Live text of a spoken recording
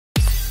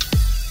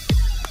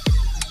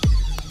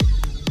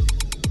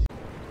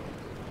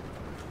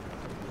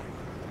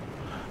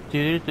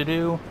Do do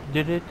do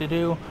do do do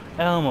do.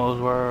 Elmo's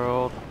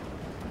World.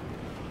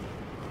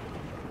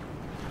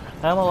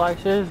 Elmo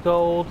likes his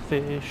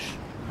goldfish,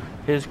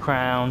 his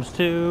crowns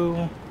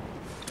too.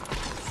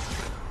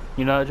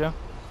 You know that, Joe?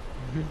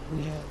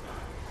 Yeah.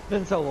 It's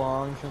been so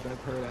long since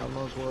I've heard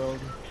Elmo's World.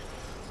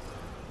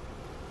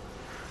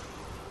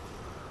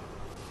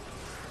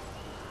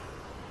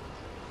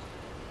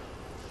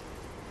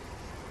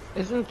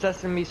 Isn't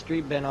Sesame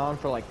Street been on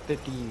for like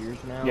 50 years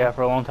now? Yeah,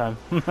 for a long time.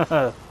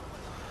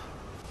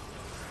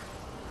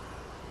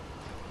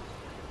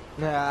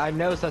 Nah, I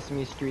know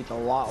Sesame Street's a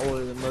lot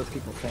older than most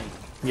people think.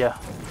 Yeah.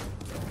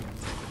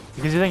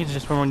 Because you think it's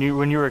just from when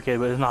you were a kid,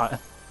 but it's not.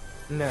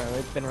 No,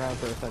 it's been around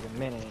for a fucking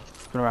minute.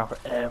 It's been around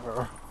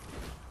forever.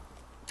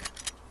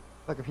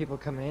 Fucking people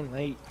coming in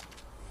late.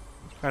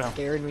 I know.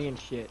 Scaring me and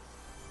shit.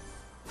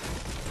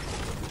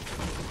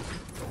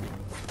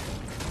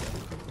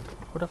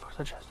 What the fuck's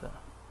that chest at?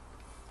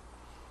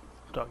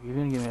 Dog, you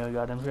gonna give me a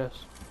goddamn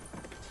chest.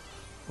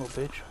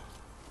 Little bitch.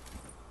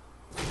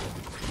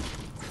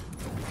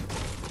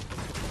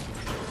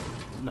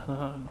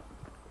 No.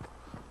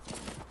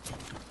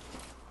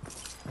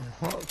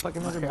 Well,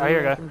 fucking another I hear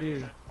a guy.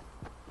 SMG.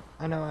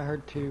 I know, I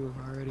heard two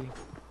already.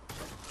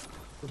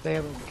 But they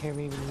haven't came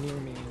even near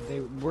me. They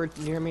were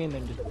near me and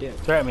then just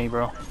dipped. They're at me,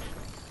 bro.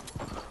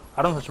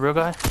 I don't know if it's a real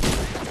guy.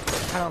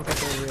 I don't think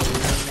they're really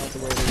not the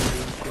way they're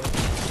doing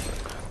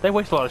shit. They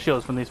waste a lot of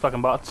shields from these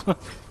fucking bots.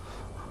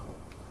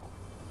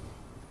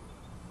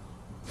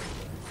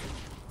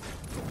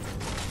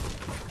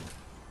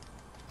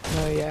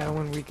 Oh yeah,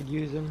 when we could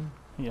use them.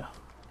 Yeah.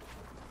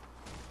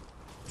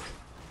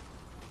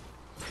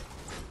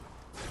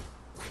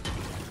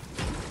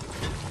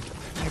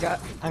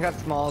 I got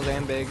smalls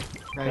and big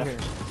right here.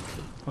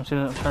 I'm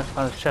trying to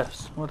find his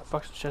chest. Where the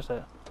fuck's the chest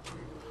at?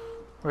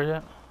 Where's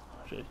that?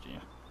 Oh, shit, yeah.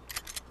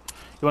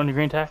 You want any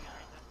green tack?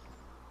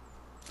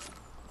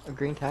 A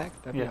green tack?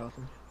 That'd be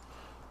awesome.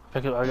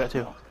 Pick it up, I got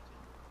two.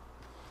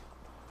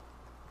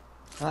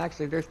 Well,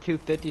 actually, there's two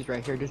 50s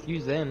right here. Just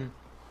use them.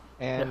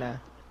 And I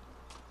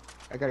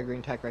got a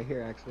green tack right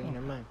here, actually.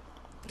 Never mind.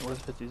 Where's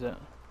the 50s at?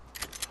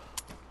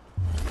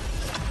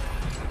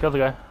 Kill the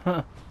guy.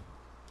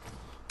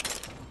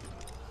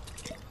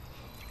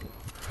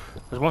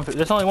 There's one.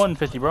 There's only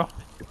 150, bro.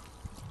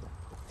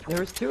 There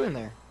was two in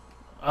there.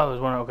 Oh,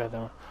 there's one. Okay,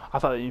 then. I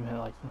thought you meant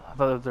like. I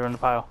thought they were in the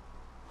pile.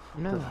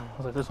 No. I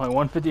was like, there's only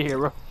 150 here,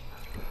 bro.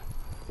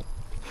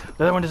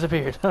 The other one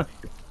disappeared.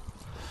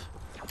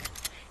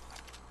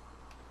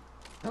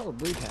 Oh,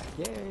 blue tack.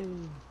 Yay.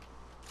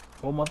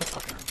 Oh,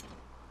 motherfucker.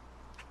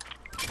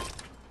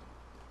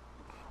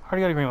 I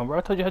already got a green one, bro.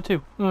 I told you I had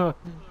two.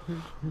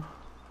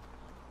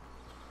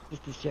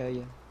 Just to show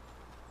you.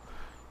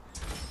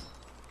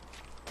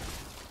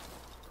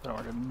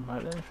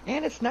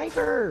 And a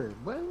sniper!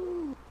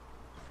 Whoa!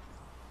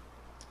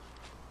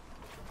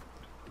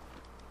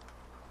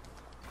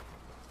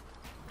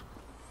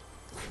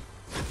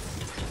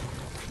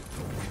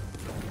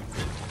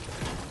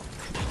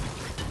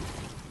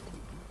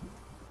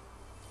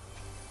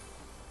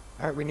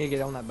 Alright, we need to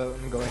get on that boat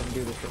and go ahead and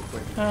do this real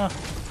quick.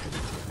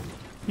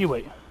 You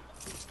wait.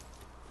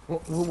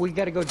 Well, we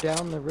gotta go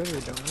down the river,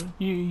 don't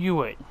we? You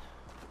wait.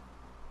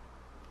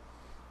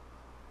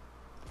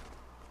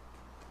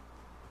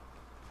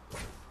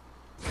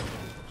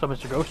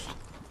 What's up, Mr. Ghost?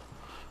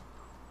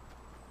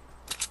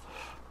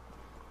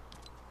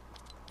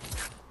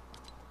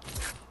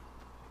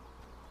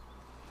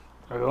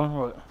 Are we going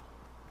or what?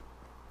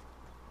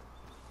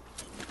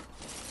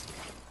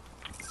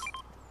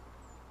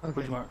 Okay.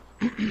 What'd you mark?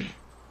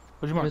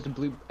 What'd you mark? There's a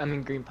blue,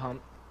 green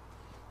pump.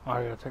 Oh,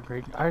 I got a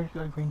green. I already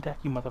got a green tack,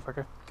 you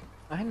motherfucker.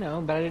 I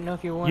know, but I didn't know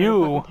if you wanted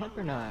You a fucking tip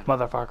or not.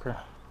 Motherfucker.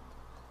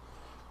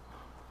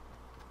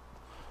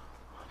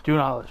 Do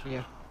knowledge.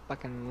 Yeah,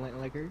 fucking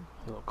liquor. You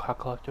little cock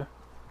collector.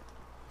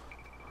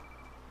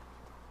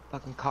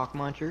 Fucking cock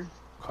muncher.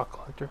 Cock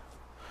collector.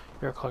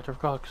 You're a collector of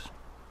cocks.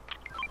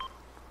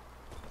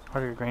 How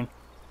do you green?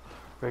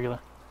 Regular.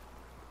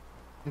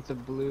 It's a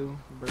blue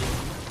bird.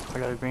 I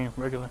got a green,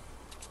 regular.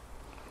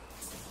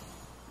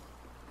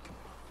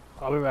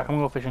 I'll be back. I'm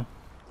gonna go fishing.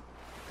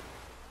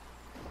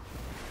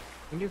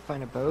 We need to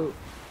find a boat.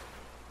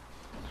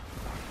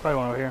 Probably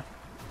one over here.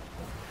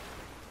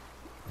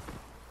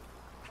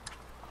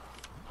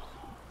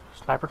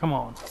 Sniper, come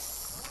on.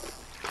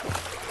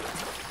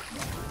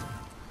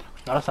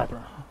 Not a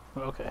sniper.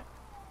 Okay.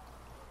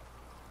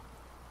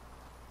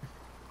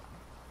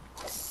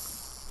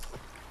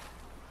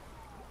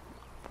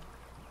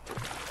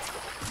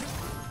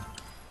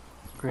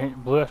 Green,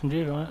 blue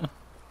SMG on it.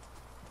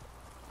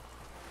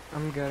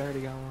 I'm good, I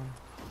already got one.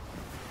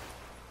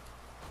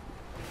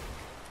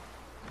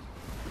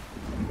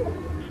 Where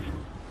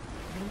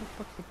the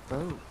fuck's the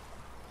boat?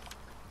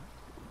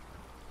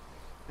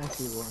 I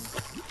see one.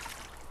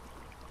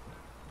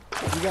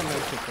 You got no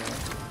shit there.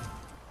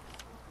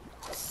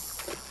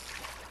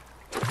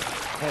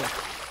 Hey.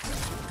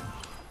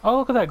 Oh,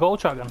 look at that gold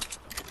shotgun.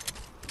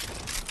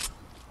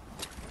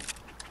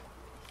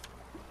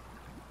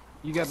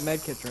 You got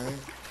medkits, right?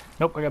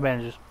 Nope, I got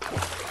bandages.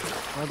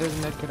 Oh, there's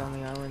a medkit on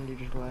the island you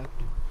just left.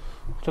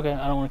 It's okay,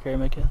 I don't want to carry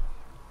a medkit.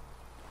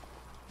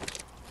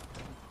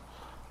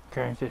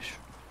 Carrying fish.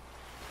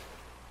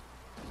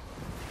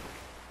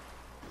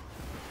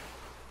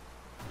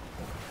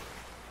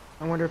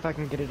 I wonder if I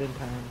can get it in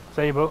time.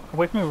 Stay your boat.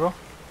 Wait for me, bro.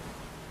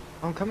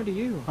 I'm coming to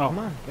you. Oh. Come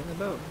on, get in the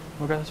boat.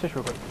 We'll grab this fish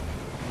real quick.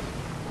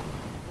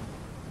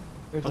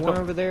 There's Let's one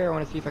go. over there. I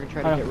want to see if I can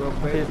try to I get know. real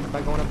quick I see it.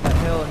 by going up that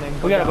hill and then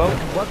go We got a down. boat.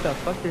 What the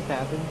fuck just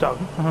happened? Dog.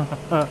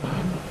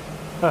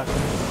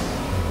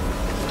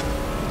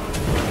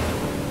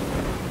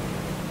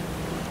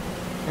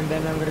 And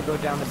then I'm gonna go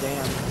down the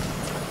dam.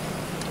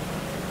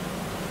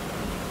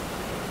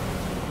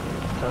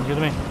 Sounds good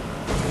to me.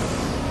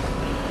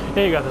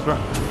 Yeah, you got this, bro.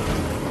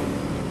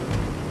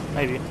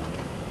 Maybe.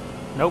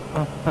 Nope.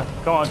 Come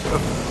on.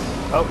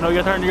 Oh, no,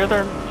 you gotta turn, you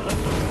gotta turn.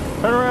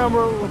 Turn around,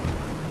 bro.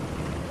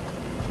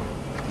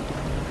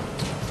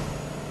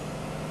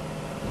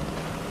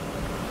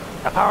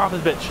 Now power off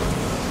this bitch.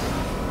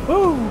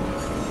 Woo!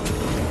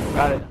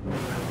 Got it.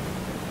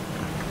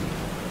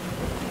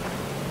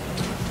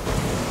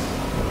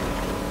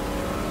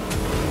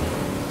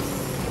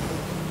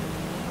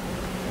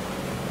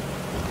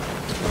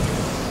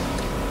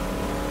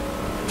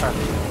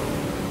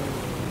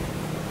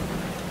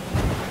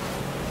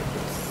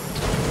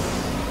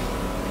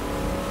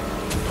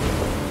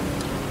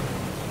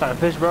 Not a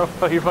fish, bro.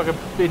 Oh, you're fucking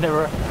beating it,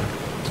 bro.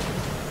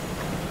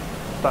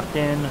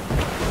 Fucking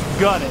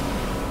gun it.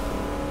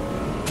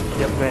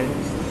 Yep, man.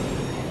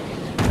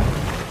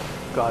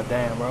 God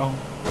damn, bro.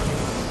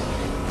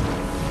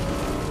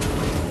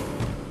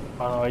 I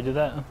don't know why you did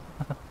that.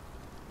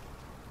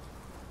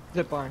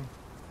 Zip line.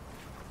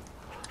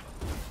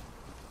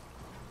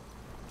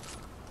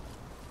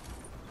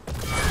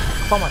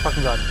 Oh my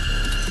fucking god.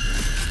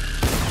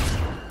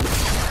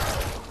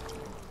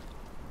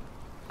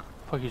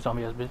 Fuck you,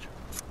 zombie ass bitch.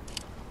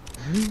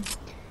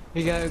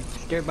 You got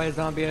scared by a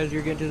zombie as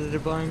you're getting to the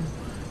zip line?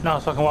 No,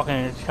 it's fucking walking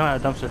in. It's coming out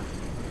of the dumpster.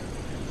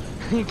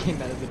 He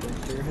came out of the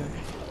dumpster.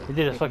 He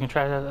did a fucking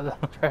trash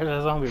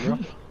ass zombie, bro.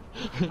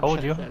 I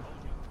told you.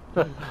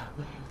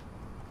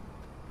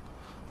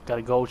 Got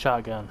a gold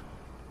shotgun.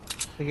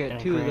 We got And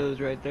two of green. those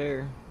right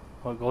there.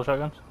 What, gold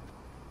shotguns?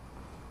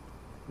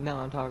 No,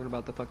 I'm talking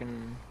about the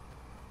fucking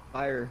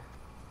fire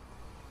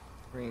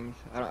rings.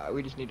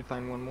 We just need to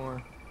find one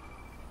more.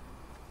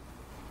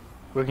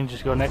 We can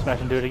just go next match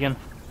and do it again.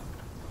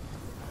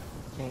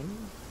 Can you?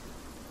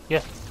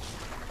 Yeah.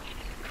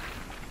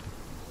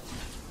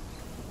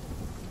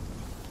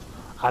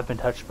 I've been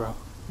touched, bro.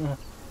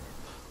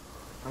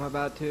 I'm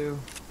about to.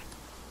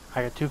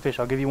 I got 2 fish.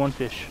 I'll give you 1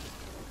 fish.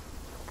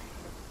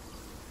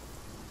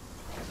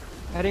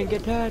 I didn't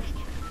get touched.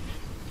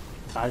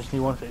 I just need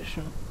 1 fish.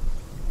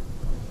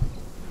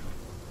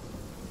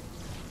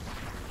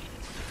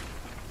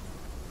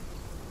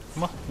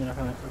 Come on, you're not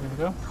gonna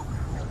go?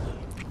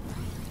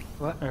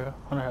 What? There you go,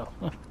 100 health.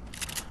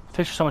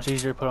 Fish are so much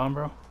easier to put on,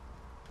 bro.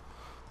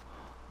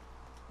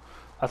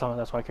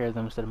 That's why I carried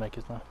them instead of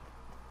making them.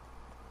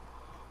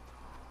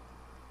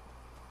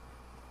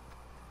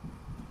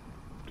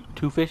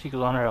 2 fish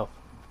equals 100 health.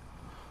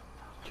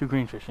 2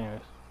 green fish,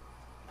 anyways.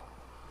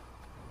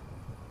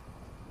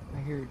 I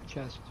hear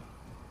chest.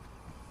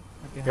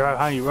 Okay. You're right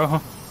behind you, bro.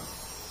 I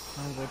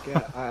was like,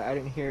 yeah, I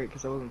didn't hear it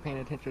because I wasn't paying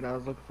attention. I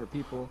was looking for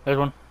people. There's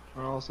one.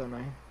 And all of a sudden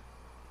I...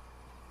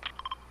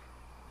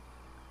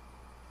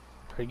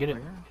 Try to get it.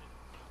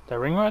 That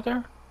ring right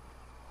there?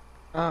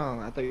 Oh,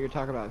 I thought you were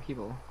talking about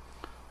people.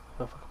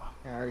 Oh, fuck off.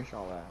 Yeah, I already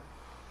saw that.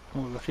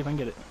 I'm gonna go see if I can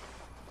get it.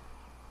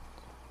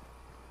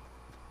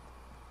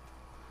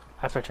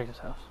 After I check this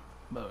house,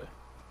 by the way.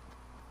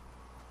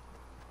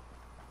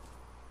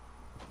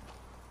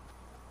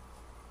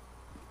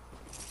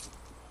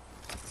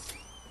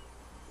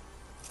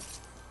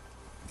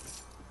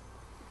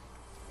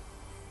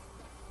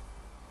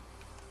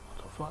 What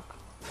the fuck?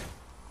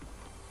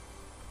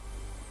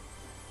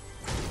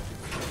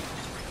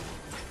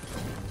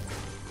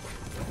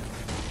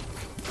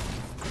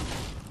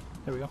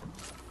 There we go.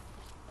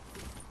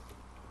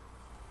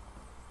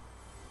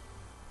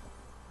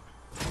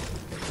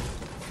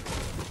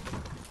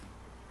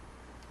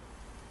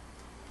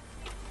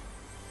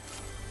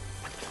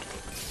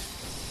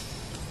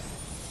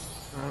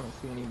 I don't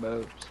see any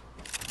boats.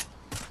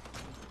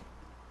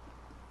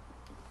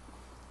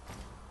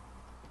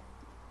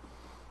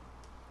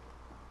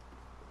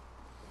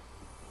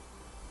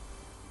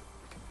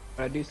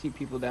 But I do see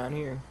people down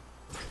here.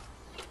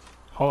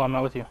 Hold on, I'm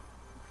not with you.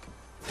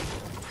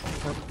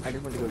 Oh, I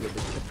just want to go get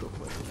this chip real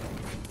quick.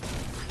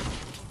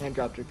 And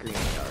dropped a green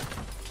star.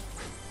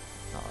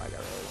 Oh, I got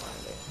really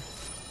wanted it.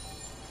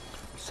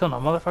 Still no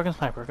motherfucking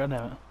sniper,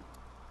 goddammit.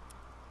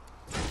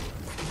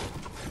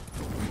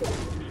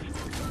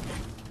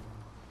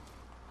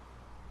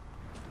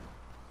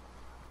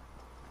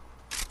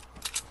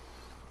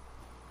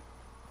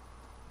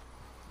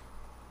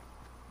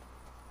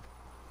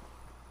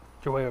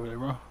 You're way over there,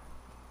 bro.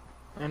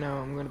 I know,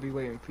 I'm gonna be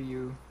waiting for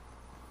you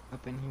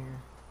up in here.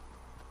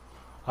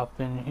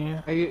 Up in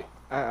here.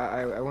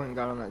 I went and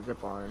got on that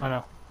zip line. I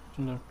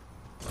know.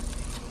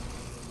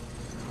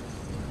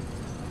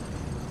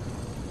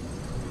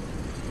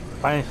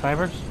 Find any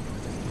snipers?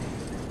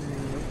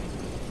 Nope.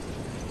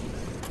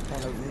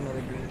 Found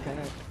another green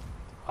tag.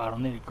 Oh, I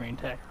don't need a green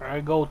tag.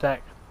 Alright, gold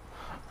tag.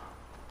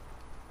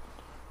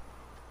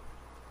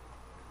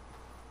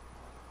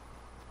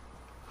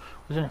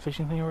 Was there a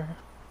fishing thing over here?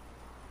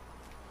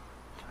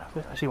 Can I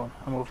fish? I see one.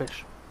 I'm gonna go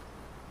fish.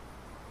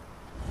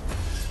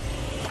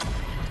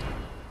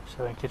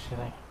 So I can catch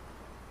anything.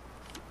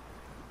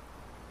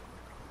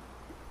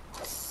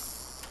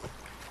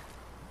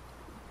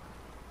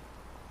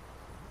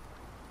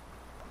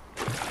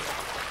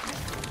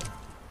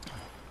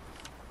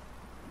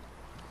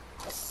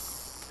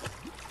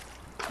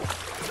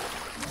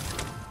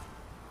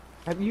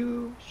 Have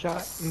you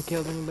shot and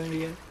killed anybody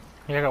yet?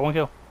 Yeah, I got one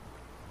kill.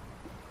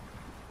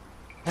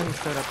 I haven't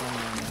showed up on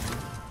my name.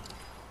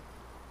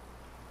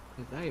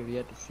 Because I have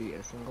yet to see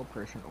a single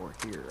person or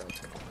hear a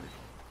single person.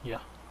 Yeah.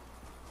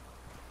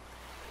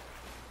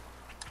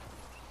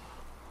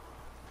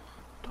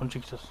 Don't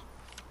jinx us.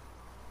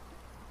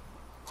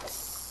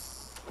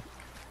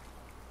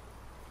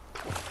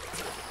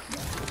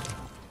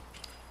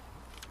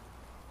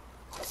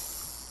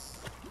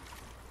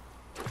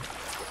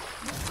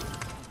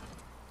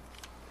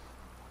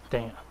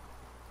 Dang it.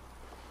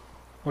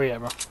 Where you at,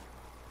 bro?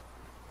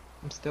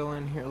 I'm still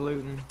in here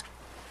looting.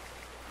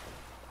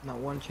 Not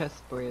one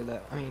chest for you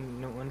though. I mean,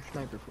 not one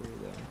sniper for you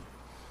though.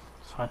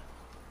 It's fine.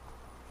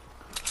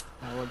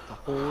 I looked the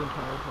whole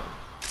entire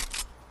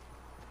place.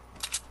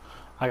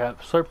 I got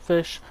slurp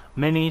fish,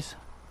 minis,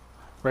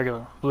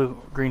 regular,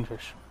 blue, green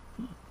fish.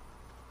 Is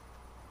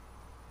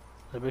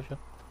that big shit?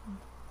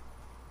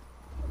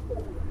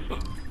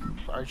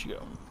 Where'd you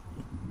go?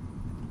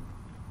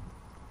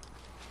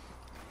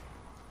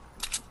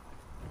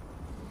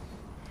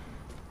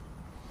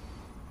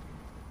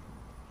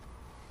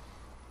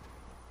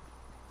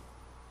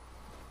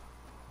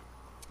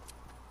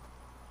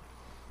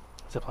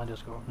 Zipline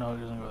does go. No, it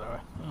doesn't go that way.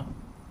 Oh.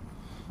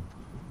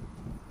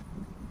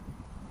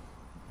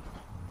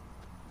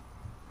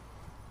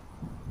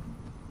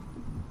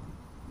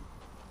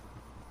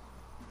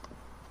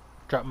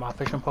 Drop my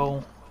fishing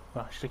pole. Oh,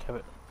 I should have kept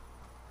it.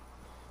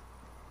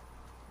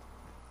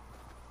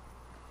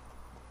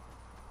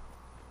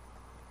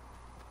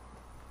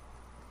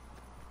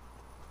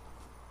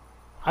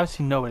 I've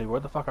seen nobody. Where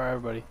the fuck are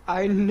everybody?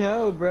 I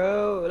know,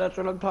 bro. That's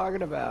what I'm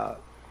talking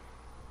about.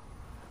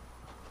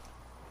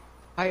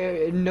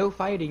 No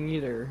fighting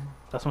either.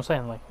 That's what I'm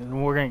saying. Like,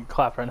 we're gonna get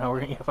clapped right now.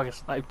 We're gonna get fucking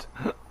sniped.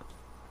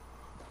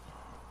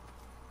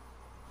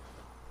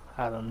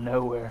 Out of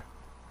nowhere.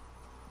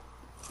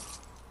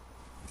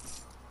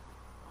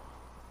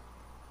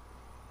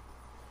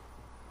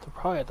 They're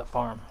probably at the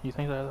farm. You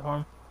think they're at the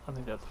farm? I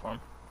think they're at the farm.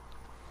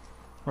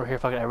 We're here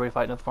fucking everybody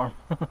fighting at the farm.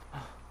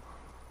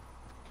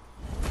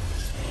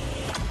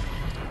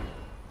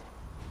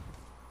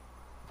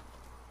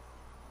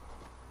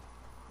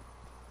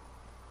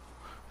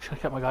 Should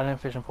have kept my goddamn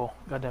fishing pole.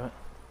 God damn it.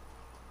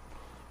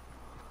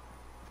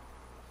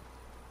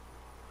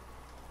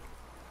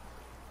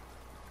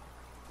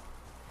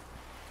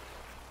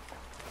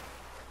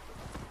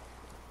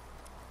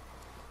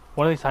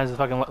 One of these times the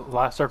fucking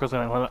last circle's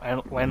gonna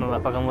land on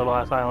that fucking little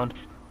ass island.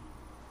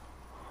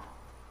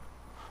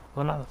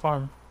 Well, not the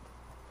farm.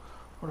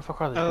 Where the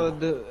fuck are they? Oh,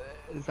 the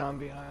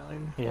zombie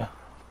island. Yeah.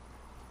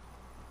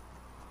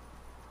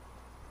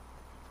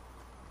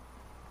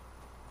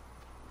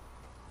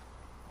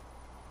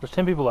 There's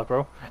 10 people left,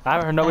 bro. I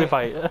haven't heard nobody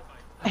fight.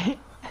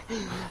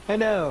 I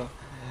know.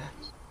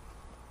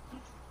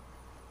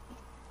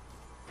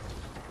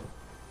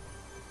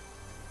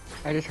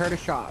 I just heard a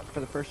shot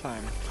for the first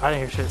time. I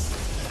didn't hear shit.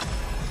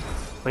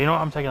 But you know what?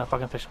 I'm taking a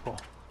fucking fishing pole.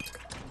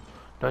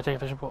 Do I take a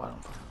fishing pole? I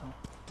don't fucking know.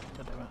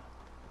 God damn it.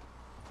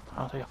 I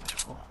don't take a fishing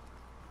pole.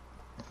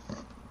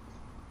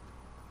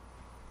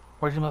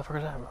 Where's these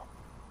motherfuckers at,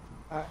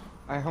 bro?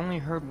 I only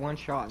heard one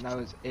shot and that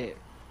was it.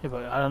 Yeah,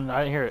 but I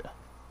didn't hear it.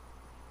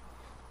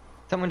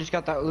 Someone just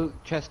got that loot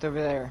chest over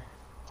there.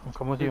 I'm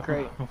coming with you.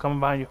 Great. I'm coming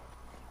behind you.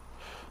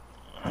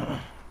 Pa,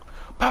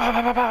 pa,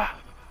 pa, pa, pa.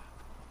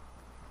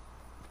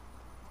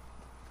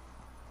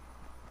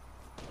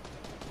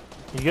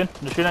 You good?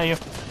 They're shooting at you.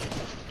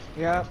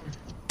 Yep.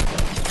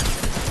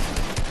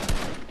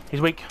 He's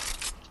weak.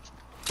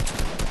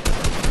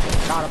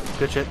 Got him.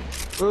 Good shit.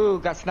 Ooh,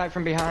 got sniped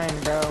from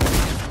behind, bro.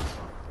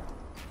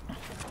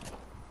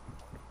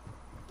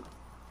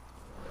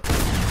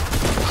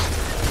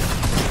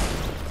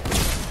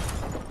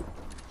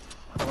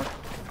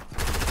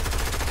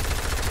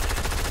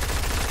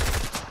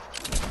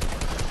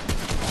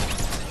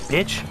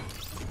 Bitch.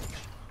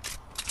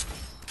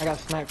 I got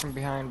sniped from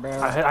behind, bro.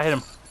 I hit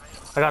him.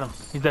 I got him.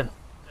 He's dead.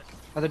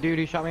 Other dude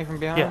who shot me from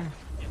behind? Yeah.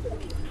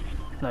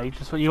 No,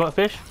 you want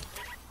fish?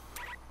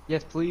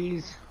 Yes,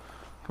 please.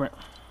 Come here.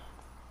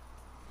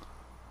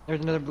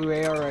 There's another blue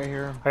AR right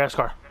here. I got a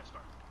scar.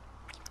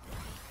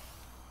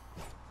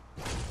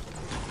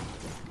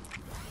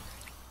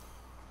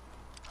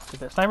 Get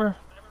that sniper.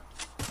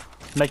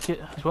 Med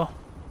kit as well.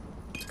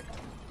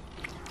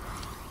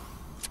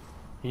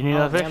 You need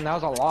another fish? Damn, that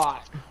was a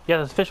lot. Yeah,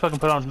 there's fish fucking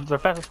put on. They're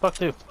fast as fuck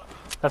too.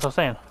 That's what I'm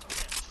saying.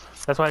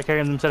 That's why I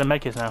carry them instead of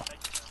medkits now.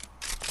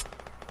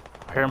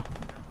 I hear him.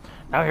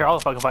 Now I hear all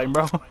the fucking fighting,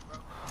 bro.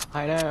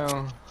 I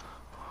know.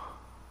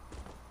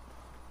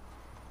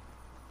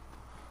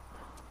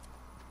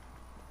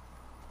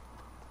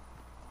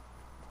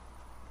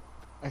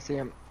 I see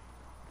him.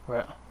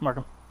 Right, mark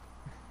him.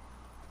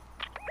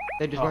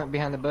 They just went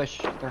behind the bush.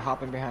 They're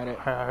hopping behind it.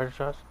 I heard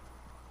shots.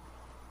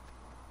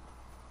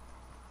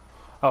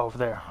 Oh, over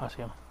there. I see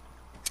him.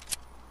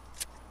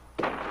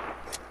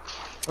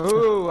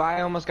 Ooh,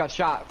 I almost got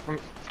shot from.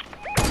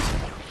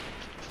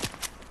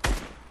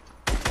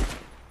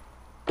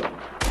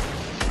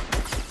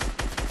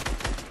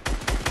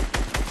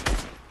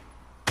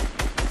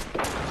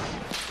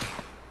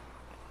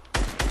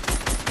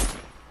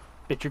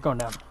 Bitch, you're going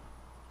down.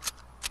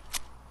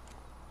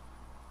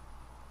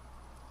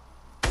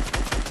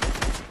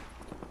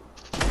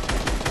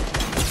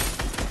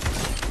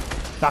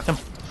 Knocked him.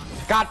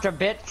 Gotcha,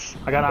 bitch.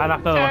 I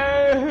knocked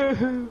another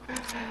one.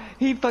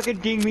 He fucking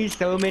dinged me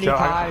so many So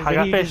times. I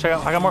got and fish.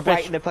 I got more right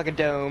fish. in the fucking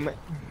dome.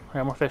 I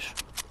got more fish.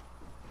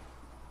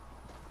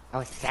 I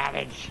was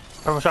savage.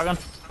 Purple shotgun.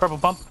 Purple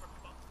pump.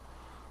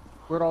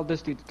 Where'd all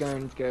this dude's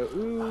guns go?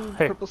 Ooh,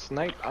 Hey. purple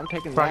snipe. I'm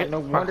taking Rocket, that. No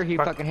wonder he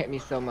rocket. fucking hit me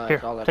so much Here,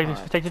 all the take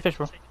time. take the fish,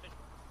 bro.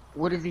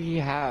 What does he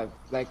have,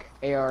 like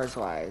ARs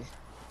wise?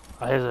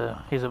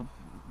 He's a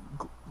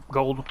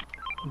gold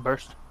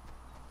burst.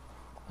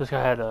 This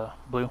guy had a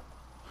blue. You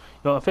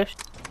want a fish?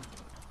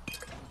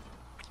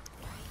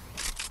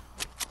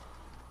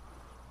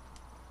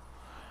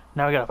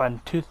 Now we gotta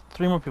find 3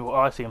 more people. Oh,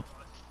 I see him.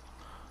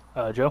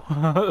 Joe.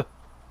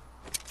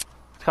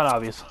 It's kind of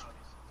obvious.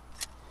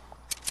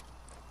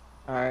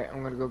 Alright,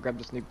 I'm gonna go grab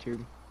the sneak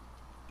tube.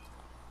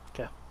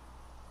 Okay.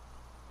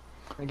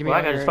 Give me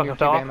Well, that guy just fucking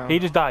fell off. ammo. He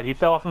just died. He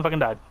fell off and fucking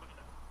died.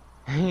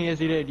 Yes,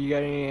 he did. You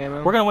got any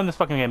ammo? We're gonna win this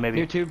fucking game, maybe.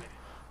 New tube.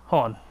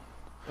 Hold on.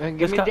 Give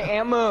This me guy- the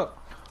ammo.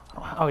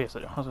 Oh yes, I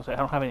do. I was gonna say I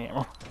don't have any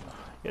ammo.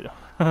 Yeah,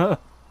 I do.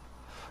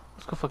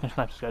 Let's go fucking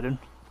snipe this guy, dude.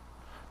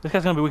 This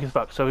guy's gonna be weak as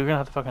fuck, so we're gonna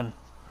have to fucking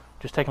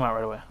just take him out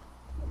right away.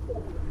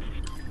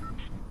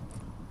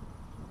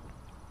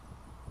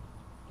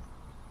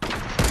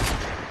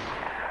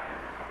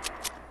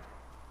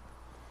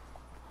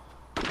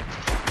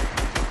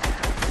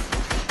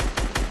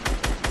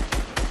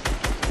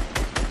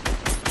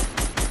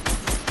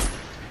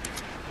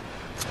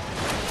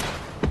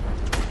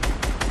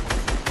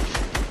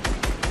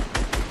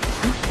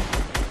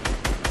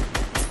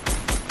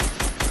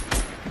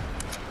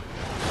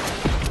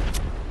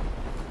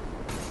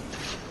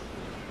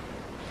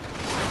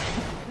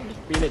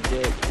 Being a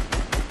dick.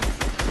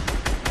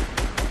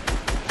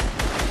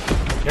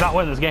 You're not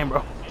winning this game, bro.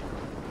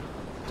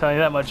 I'm telling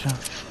you that much. I'm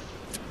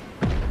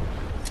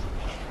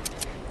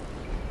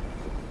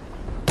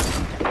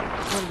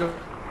gonna go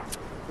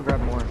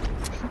grab more.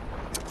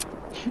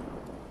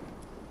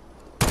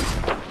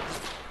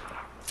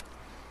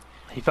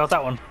 He felt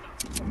that one.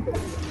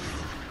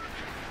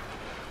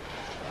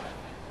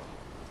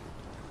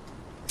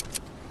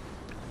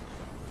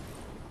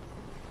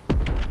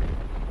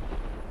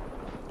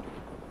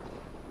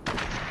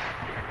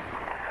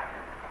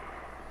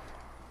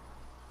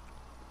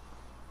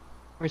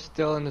 We're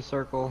still in the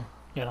circle.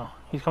 You know,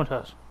 he's coming to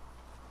us.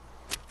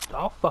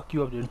 I'll fuck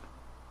you up, dude.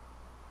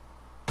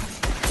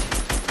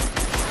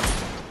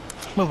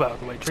 Move out of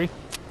the way, tree.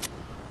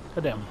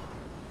 God damn.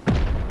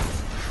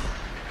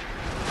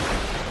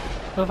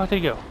 Where the fuck did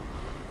he go?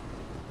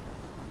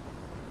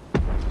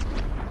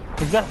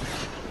 He's got. I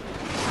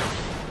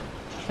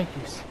think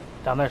he's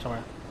down there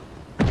somewhere.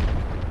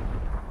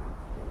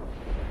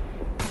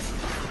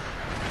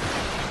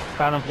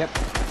 Found him. Yep.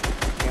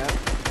 Yep.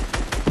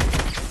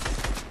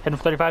 Hit him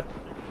for 35.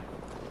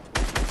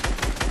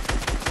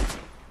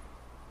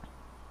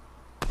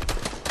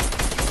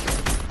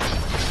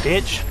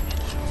 Bitch.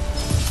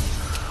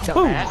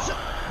 Dumbass.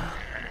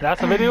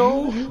 That's a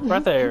video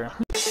right there.